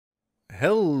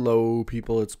Hello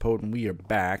people, it's Potent. We are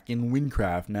back in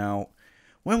WynnCraft. Now,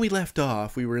 when we left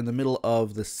off, we were in the middle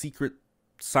of the secret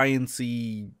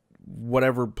science-y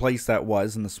whatever place that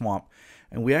was in the swamp.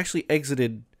 And we actually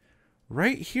exited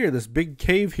right here, this big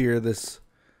cave here, this,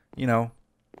 you know,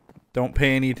 don't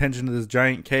pay any attention to this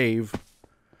giant cave.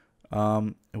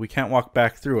 We can't walk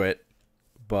back through it,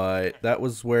 but that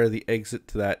was where the exit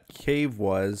to that cave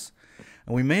was.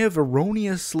 And we may have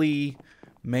erroneously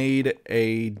made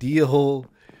a deal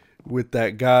with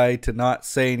that guy to not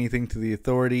say anything to the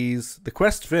authorities. The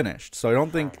quest finished, so I don't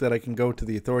think that I can go to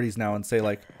the authorities now and say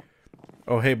like,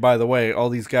 oh hey, by the way, all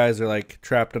these guys are like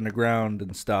trapped underground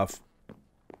and stuff.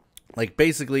 Like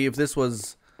basically, if this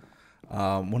was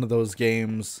one of those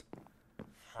games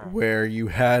where you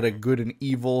had a good and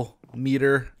evil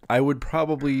meter, I would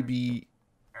probably be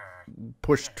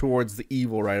pushed towards the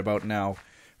evil right about now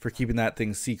for keeping that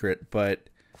thing secret. But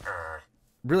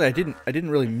really, I didn't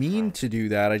really mean to do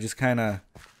that. I just kind of,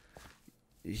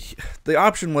 the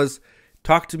option was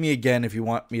talk to me again if you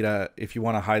want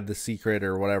to hide the secret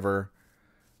or whatever.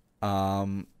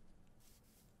 And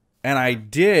I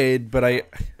did, but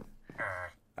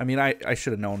I mean, I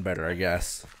should have known better, I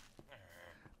guess.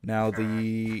 Now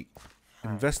the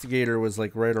investigator was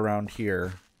like right around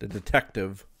here, the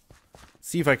detective.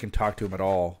 See if I can talk to him at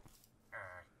all.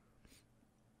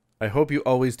 I hope you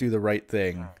always do the right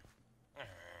thing.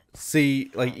 See,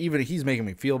 like, even he's making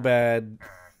me feel bad.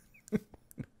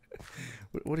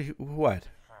 What?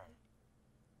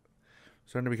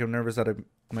 Starting to become nervous that I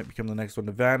might become the next one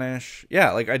to vanish.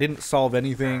 Yeah, like, I didn't solve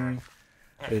anything.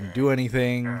 I didn't do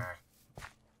anything.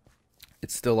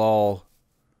 It's still all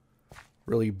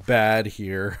really bad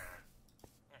here.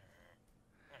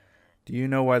 Do you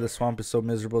know why the swamp is so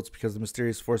miserable? It's because the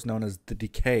mysterious force known as the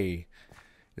Decay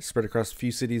is spread across a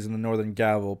few cities in the northern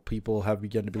Gavel. People have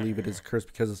begun to believe it is a curse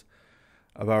because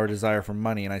of our desire for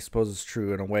money, and I suppose it's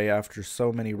true. In a way, after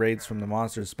so many raids from the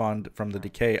monsters spawned from the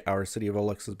Decay, our city of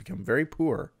Olux has become very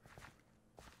poor.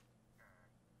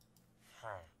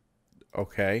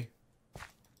 Okay.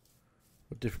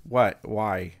 What?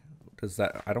 Why? Does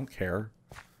that... I don't care.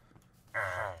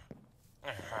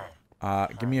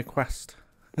 Give me a quest.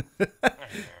 I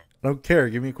don't care.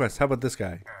 Give me a quest. How about this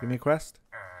guy? Give me a quest.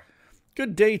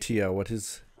 Good day to you. What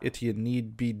is it you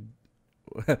need be...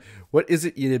 what is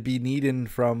it you be needing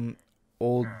from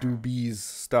old Doobie's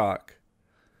stock?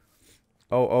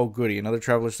 Oh, goody. Another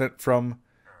traveler sent from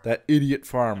that idiot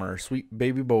farmer. Sweet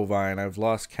baby bovine. I've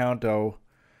lost count of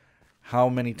how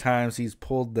many times he's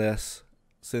pulled this,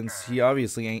 since he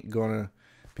obviously ain't gonna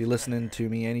be listening to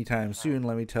me anytime soon.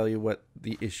 Let me tell you what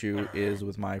the issue is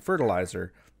with my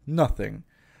fertilizer. Nothing.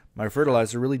 My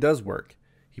fertilizer really does work.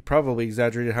 He probably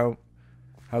exaggerated how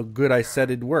good I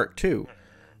said it'd work, too.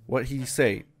 What'd he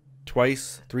say?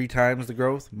 Twice? 3 times the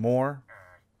growth? More?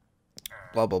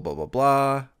 Blah, blah, blah, blah,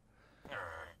 blah.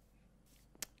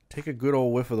 Take a good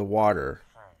old whiff of the water.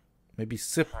 Maybe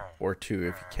sip or 2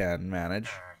 if you can manage.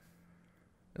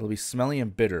 It'll be smelly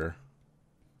and bitter.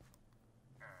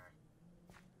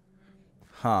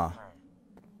 Huh.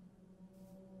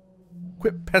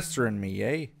 Quit pestering me,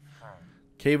 eh?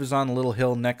 Cave is on a little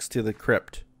hill next to the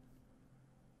crypt.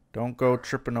 Don't go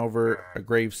tripping over a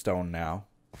gravestone now.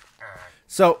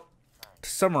 So, to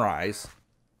summarize,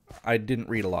 I didn't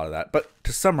read a lot of that, but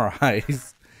to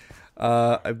summarize,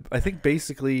 I think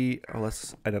basically,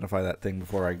 let's identify that thing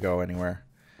before I go anywhere.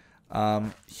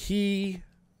 He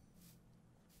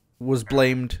was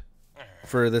blamed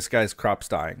for this guy's crops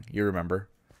dying, you remember?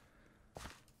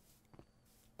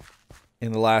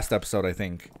 In the last episode, I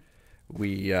think,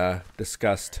 we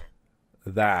discussed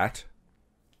that.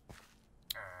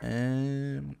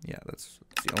 And yeah, that's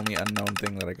the only unknown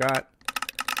thing that I got.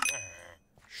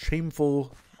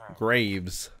 Shameful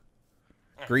graves.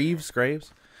 Graves?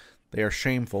 They are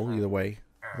shameful either way.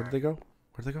 Where did they go?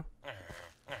 Where did they go?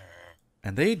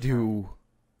 And they do...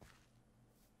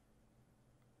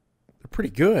 They're pretty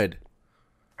good.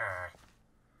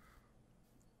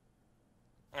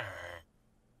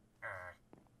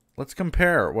 Let's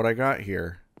compare what I got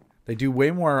here. They do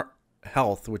way more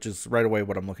health, which is right away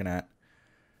what I'm looking at.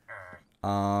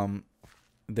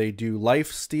 They do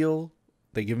life steal.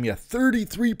 They give me a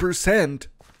 33%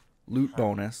 loot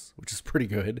bonus, which is pretty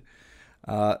good.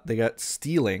 They got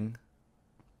stealing,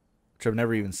 which I've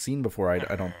never even seen before, I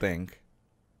don't think.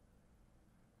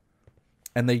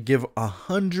 And they give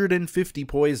 150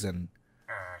 poison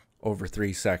over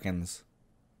 3 seconds.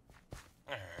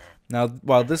 Now,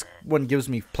 while this one gives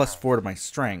me +4 to my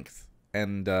strength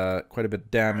and quite a bit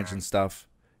of damage and stuff,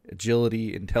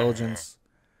 agility, intelligence,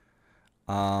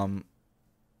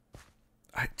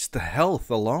 just the health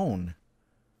alone.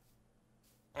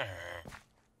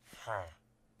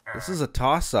 This is a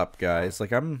toss-up, guys.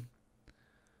 Like, I don't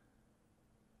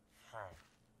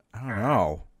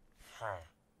know.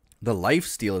 The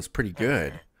lifesteal is pretty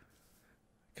good.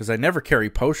 Because I never carry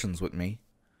potions with me.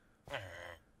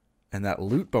 And that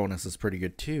loot bonus is pretty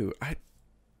good, too. I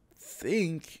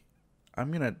think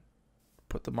I'm going to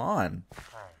put them on.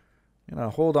 I'm going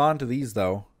to hold on to these,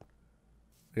 though.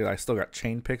 I still got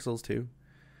chain pixels, too.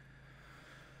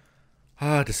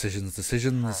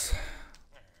 Decisions.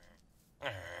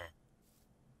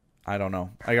 I don't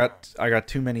know. I got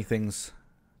too many things.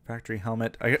 Factory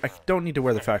helmet. I don't need to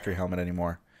wear the factory helmet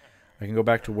anymore. I can go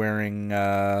back to wearing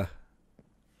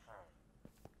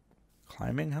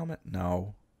climbing helmet?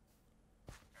 No.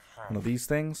 One of these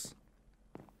things?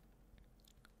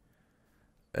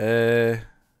 This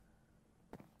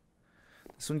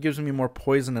one gives me more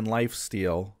poison and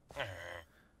lifesteal.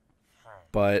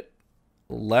 But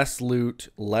less loot,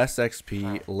 less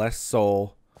XP, less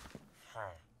soul,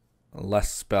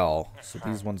 less spell. So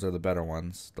these ones are the better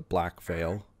ones. The black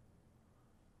veil.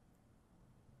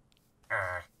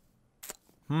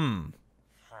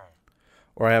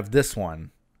 Or I have this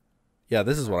one. Yeah,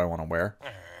 this is what I want to wear.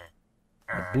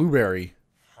 A blueberry.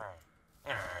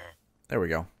 There we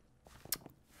go.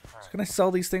 So can I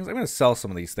sell these things? I'm going to sell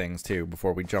some of these things too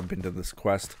before we jump into this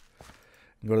quest.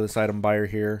 Go to this item buyer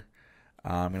here.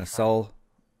 I'm going to sell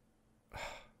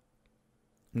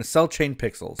chain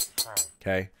pixels.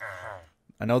 Okay.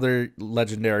 I know they're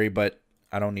legendary, but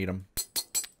I don't need them.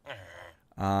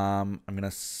 I'm going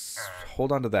to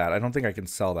hold on to that. I don't think I can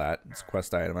sell that. It's a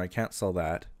quest item. I can't sell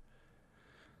that.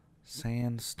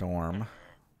 Sandstorm.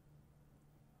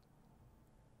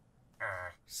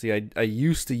 See, I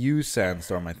used to use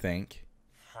Sandstorm, I think.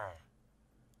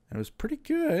 And it was pretty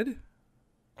good.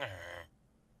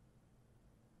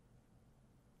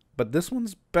 But this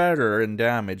one's better in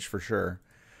damage for sure.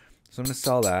 So I'm going to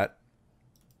sell that.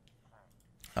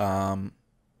 I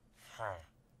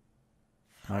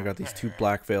got these two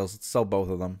black veils. Let's sell both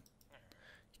of them.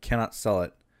 You cannot sell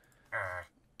it.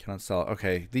 Cannot sell it.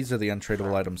 Okay, these are the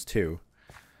untradeable items too.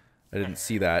 I didn't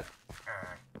see that.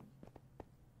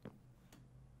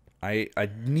 I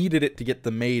needed it to get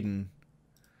the maiden,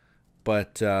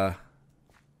 but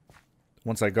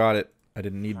once I got it, I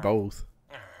didn't need both.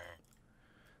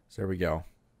 So there we go.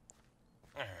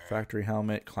 Factory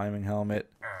helmet, climbing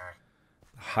helmet,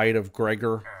 hide of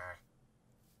Gregor.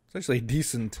 It's actually a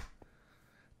decent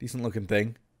looking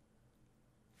thing.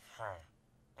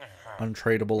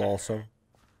 Untradeable also.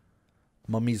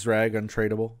 Mummy's rag,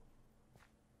 untradeable.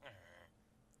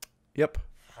 Yep.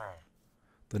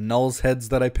 The Null's heads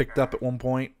that I picked up at one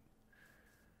point.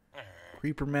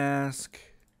 Creeper mask.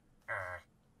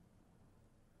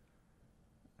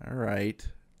 Alright.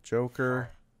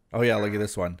 Joker. Oh yeah, look at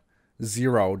this one.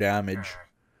 0 damage.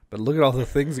 But look at all the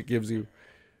things it gives you.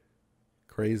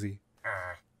 Crazy.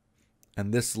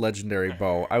 And this legendary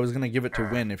bow. I was going to give it to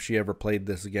Wynn if she ever played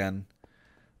this again.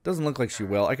 Doesn't look like she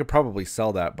will. I could probably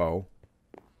sell that bow.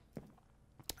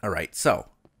 Alright, so.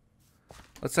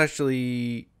 Let's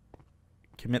actually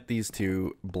commit these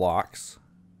two blocks.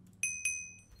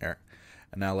 There.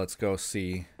 And now let's go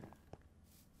see.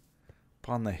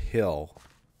 Upon the hill.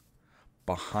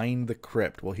 Behind the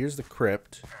crypt. Well, here's the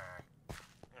crypt.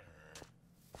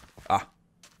 Ah.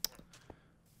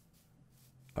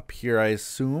 Up here, I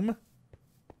assume.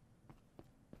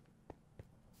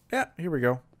 Yeah, here we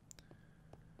go.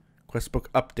 Questbook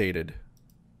updated.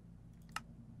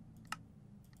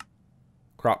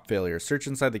 Crop failure. Search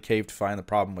inside the cave to find the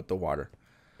problem with the water.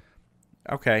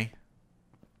 Okay.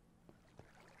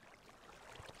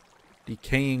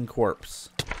 Decaying corpse.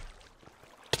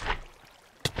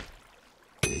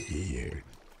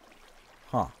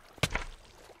 Huh.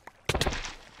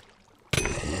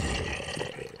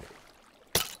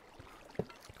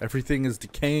 Everything is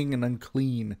decaying and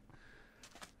unclean.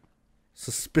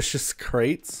 Suspicious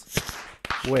crates?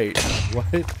 Wait,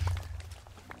 what?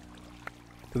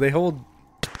 Do they hold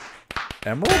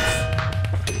emeralds?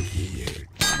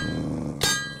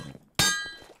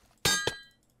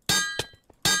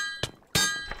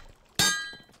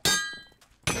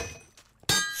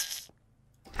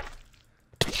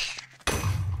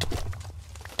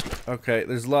 Okay,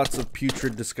 there's lots of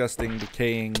putrid, disgusting,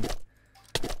 decaying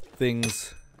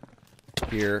things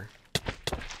here.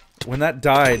 When that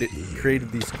died, it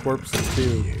created these corpses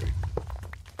too.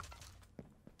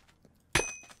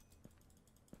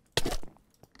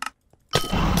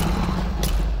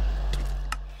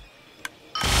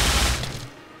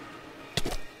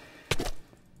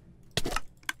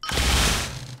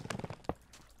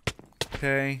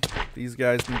 Okay, these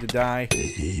guys need to die.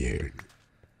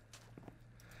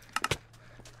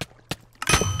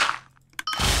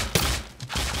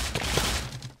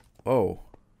 Oh.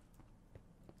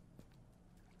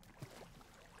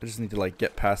 I just need to, like,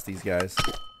 get past these guys.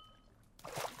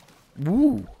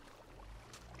 Woo!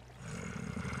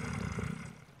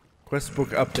 Quest book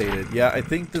updated. Yeah, I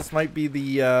think this might be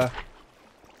the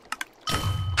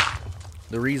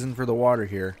reason for the water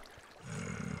here.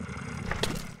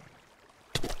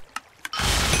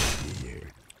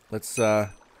 Let's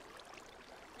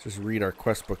just read our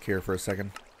quest book here for a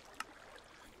second.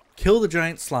 Kill the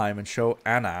giant slime and show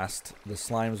Anast the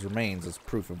slime's remains as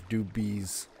proof of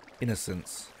Dubis's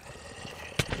innocence.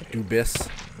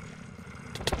 Dubis's.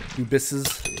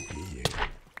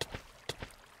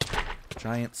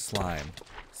 Giant slime.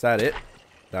 Is that it?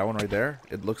 That one right there?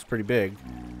 It looks pretty big.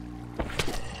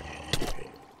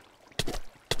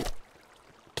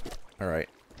 Alright.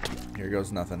 Here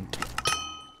goes nothing.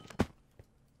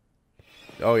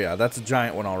 Oh yeah, that's a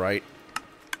giant one, alright.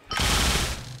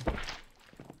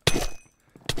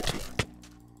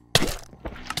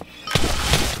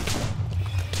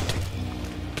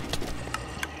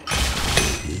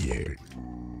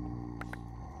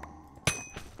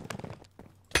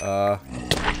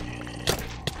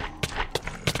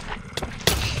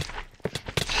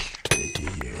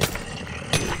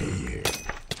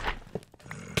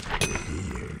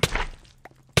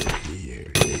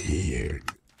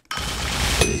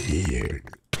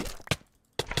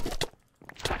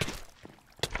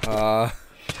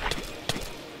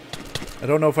 I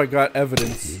don't know if I got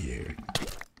evidence.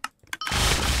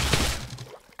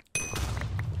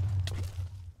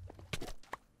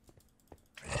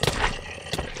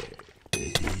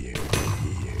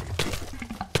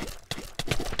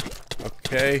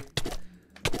 Okay.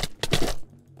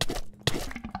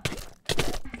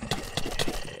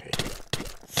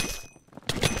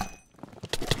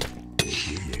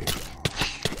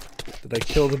 Did I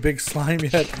kill the big slime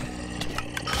yet?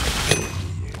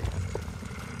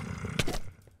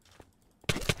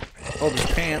 Oh, there's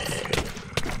pants.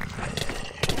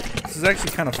 This is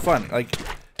actually kind of fun. Like,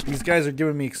 these guys are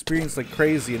giving me experience like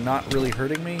crazy and not really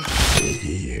hurting me.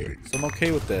 So I'm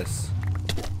okay with this.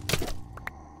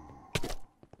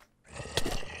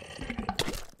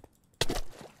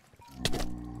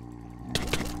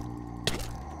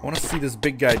 I want to see this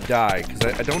big guy die,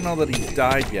 because I don't know that he's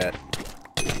died yet.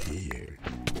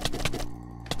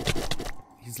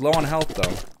 He's low on health,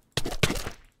 though.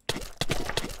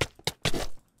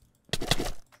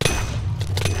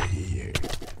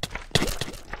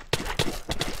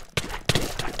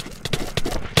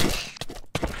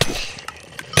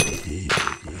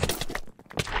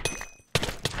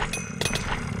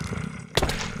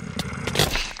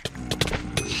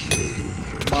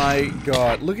 My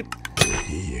God, look at...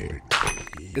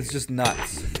 It's just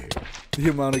nuts. The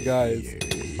amount of guys.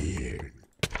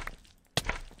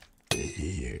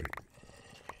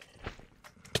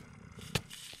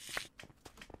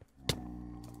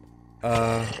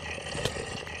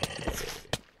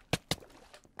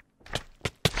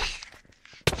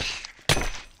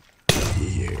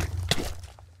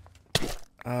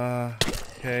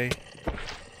 Okay.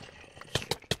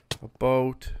 A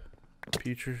boat.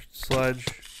 Future sludge.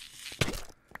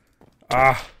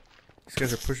 Ah! These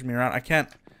guys are pushing me around. I can't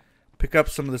pick up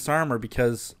some of this armor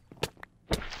because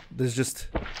there's just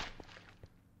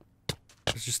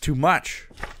too much.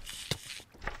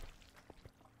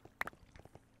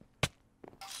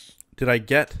 Did I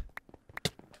get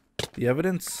the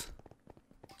evidence?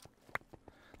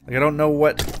 Like, I don't know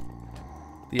what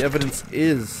the evidence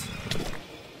is.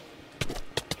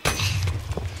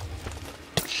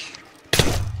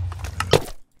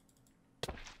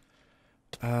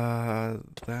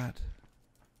 That.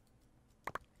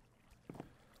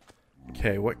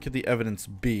 Okay, what could the evidence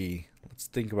be? Let's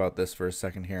think about this for a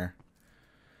second here.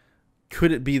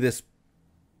 Could it be this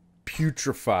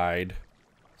putrefied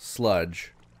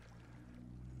sludge?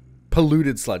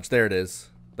 Polluted sludge. There it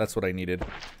is. That's what I needed.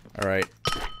 Alright.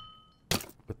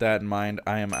 With that in mind,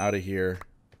 I am out of here.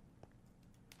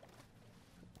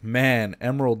 Man,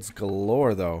 emeralds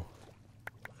galore, though.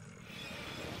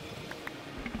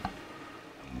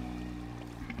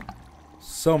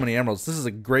 So many emeralds. This is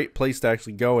a great place to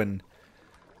actually go and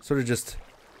sort of just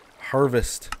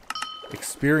harvest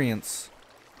experience.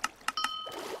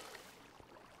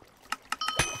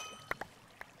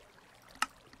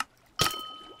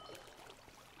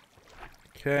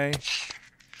 Okay.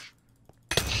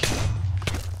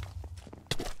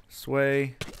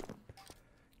 Sway.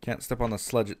 Can't step on the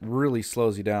sludge. It really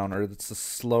slows you down. Or it's the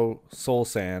slow soul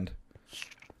sand,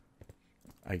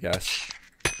 I guess.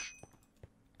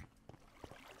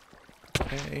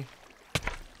 Okay.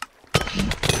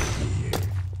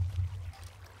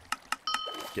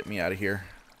 Get me out of here.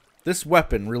 This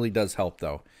weapon really does help,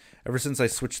 though. Ever since I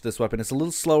switched this weapon, it's a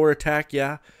little slower attack,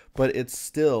 yeah, but it's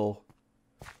still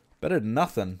better than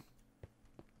nothing.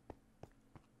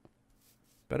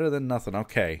 Better than nothing.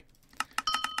 Okay.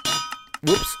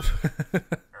 Whoops.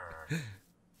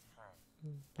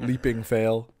 Leaping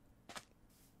fail.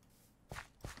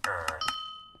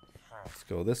 Let's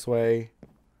go this way.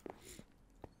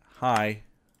 Hi.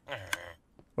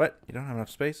 What? You don't have enough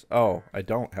space? Oh, I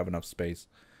don't have enough space.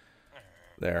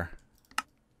 There.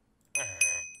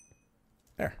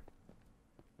 There.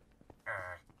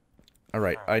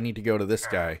 Alright, I need to go to this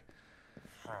guy.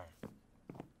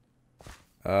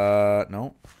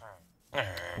 No.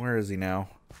 Where is he now?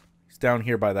 He's down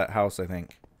here by that house, I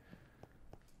think.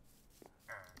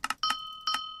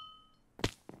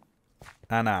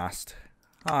 Anast.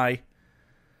 Hi.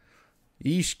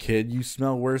 Yeesh, kid, you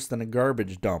smell worse than a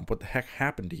garbage dump. What the heck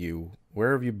happened to you?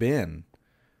 Where have you been?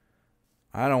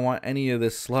 I don't want any of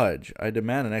this sludge. I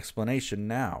demand an explanation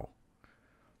now.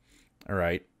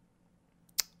 Alright.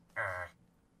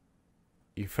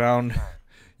 You found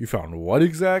what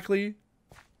exactly? ...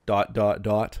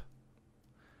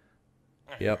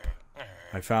 Yep.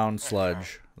 I found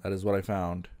sludge. That is what I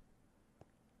found.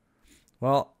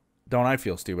 Well, don't I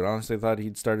feel stupid? Honestly, I thought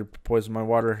he'd started to poison my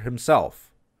water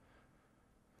himself.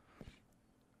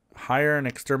 Hire an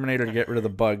exterminator to get rid of the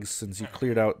bugs since you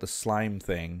cleared out the slime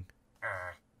thing.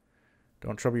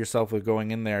 Don't trouble yourself with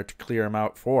going in there to clear them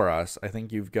out for us. I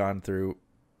think you've gone through...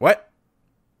 What?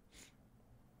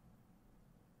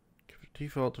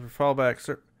 Default to fallback,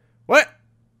 sir. What?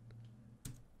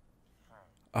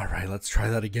 Alright, let's try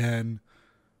that again.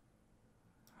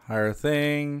 Hire a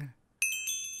thing.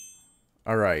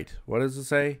 Alright, what does it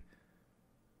say?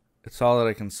 It's all that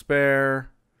I can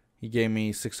spare. He gave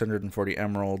me 640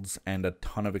 emeralds and a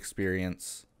ton of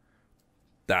experience.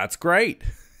 That's great!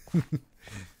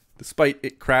 Despite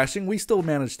it crashing, we still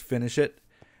managed to finish it.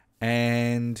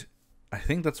 And I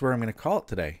think that's where I'm going to call it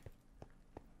today.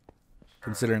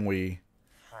 Considering we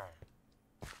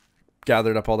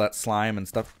gathered up all that slime and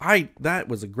stuff. That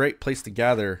was a great place to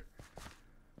gather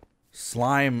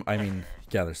slime. I mean,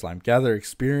 gather slime. Gather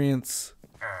experience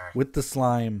with the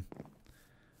slime.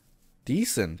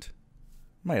 Decent.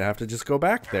 Might have to just go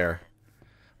back there.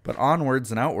 But onwards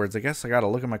and outwards, I guess I got to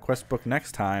look at my quest book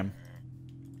next time.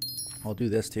 I'll do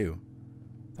this too.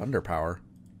 Thunder power.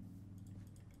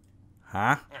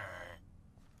 Huh?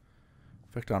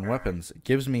 Effect on weapons. It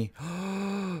gives me...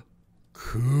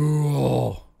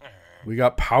 Cool. We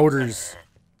got powders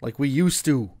like we used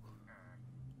to.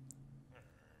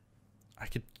 I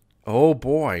could... Oh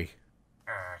boy.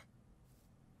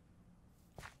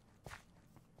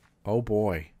 Oh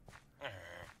boy.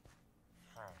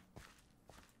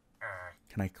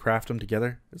 Can I craft them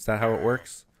together? Is that how it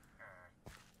works?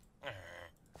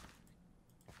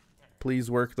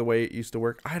 Please work the way it used to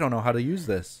work. I don't know how to use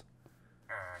this.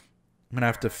 I'm going to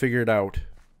have to figure it out.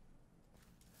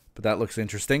 But that looks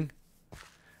interesting.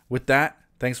 With that,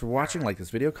 thanks for watching. Like this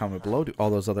video, comment below, do all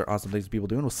those other awesome things people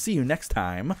do, and we'll see you next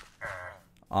time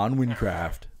on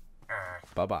WynnCraft.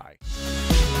 Bye-bye.